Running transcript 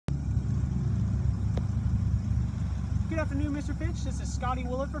Good afternoon, Mr. Fitch. This is Scotty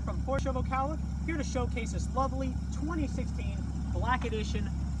Williford from Porsche Ocala, here to showcase this lovely 2016 Black Edition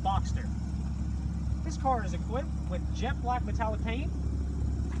Boxster. This car is equipped with jet black metallic paint,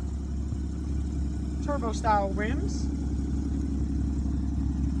 turbo style rims,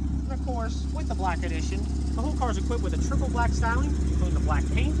 and of course, with the Black Edition, the whole car is equipped with a triple black styling, including the black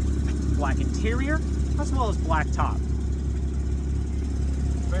paint, black interior, as well as black top.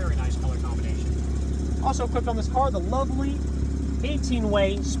 Very nice color combination. Also equipped on this car, the lovely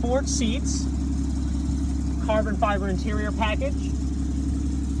 18-way sport seats, carbon fiber interior package.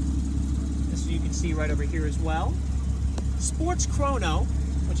 This you can see right over here as well. Sports chrono,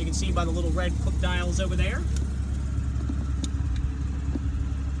 which you can see by the little red clip dials over there.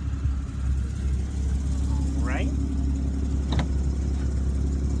 All right.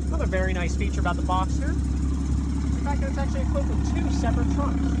 Another very nice feature about the Boxster, the fact that it's actually equipped with two separate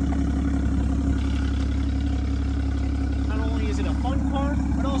trunks. Is it a fun car,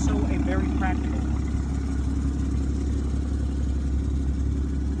 but also a very practical one.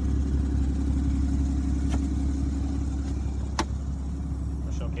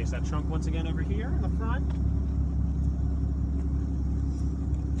 I'll showcase that trunk once again over here in the front.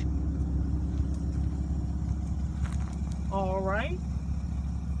 All right.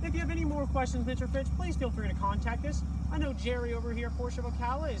 If you have any more questions, Mr. Fitch, please feel free to contact us. I know Jerry over here at Porsche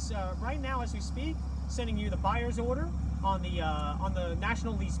Ocala is right now, as we speak, sending you the buyer's order on the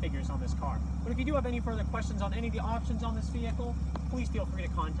national lease figures on this car. But if you do have any further questions on any of the options on this vehicle, please feel free to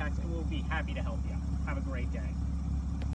contact and we'll be happy to help you. Have a great day.